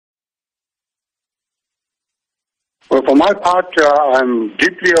Well, for my part, I'm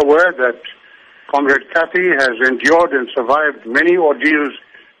deeply aware that Comrade Kathy has endured and survived many ordeals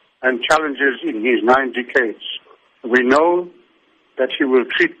and challenges in his 9 decades. We know that he will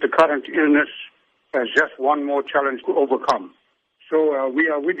treat the current illness as just one more challenge to overcome. So we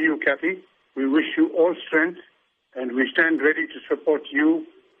are with you, Kathy. We wish you all strength, and we stand ready to support you,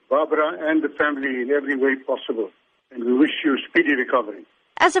 Barbara, and the family in every way possible. And we wish you speedy recovery.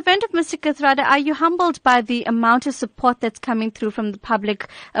 As a friend of Mr. Kathrada, are you humbled by the amount of support that's coming through from the public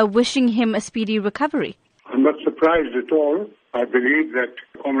wishing him a speedy recovery? I'm not surprised at all. I believe that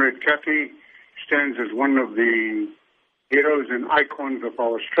Comrade Kathy stands as one of the heroes and icons of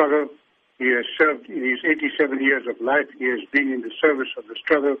our struggle. He has served in his 87 years of life. He has been in the service of the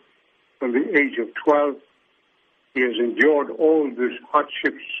struggle from the age of 12. He has endured all these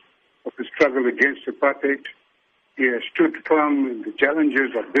hardships of the struggle against apartheid. He has stood firm in the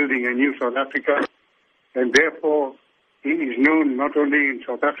challenges of building a new South Africa, and therefore he is known not only in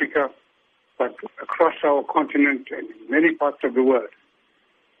South Africa, but across our continent and in many parts of the world.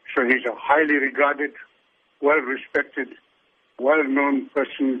 So he's a highly regarded, well-respected, well-known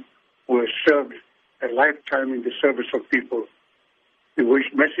person who has served a lifetime in the service of people. The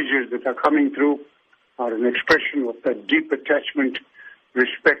messages that are coming through are an expression of that deep attachment,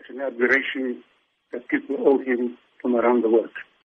 respect, and admiration that people owe him from around the world.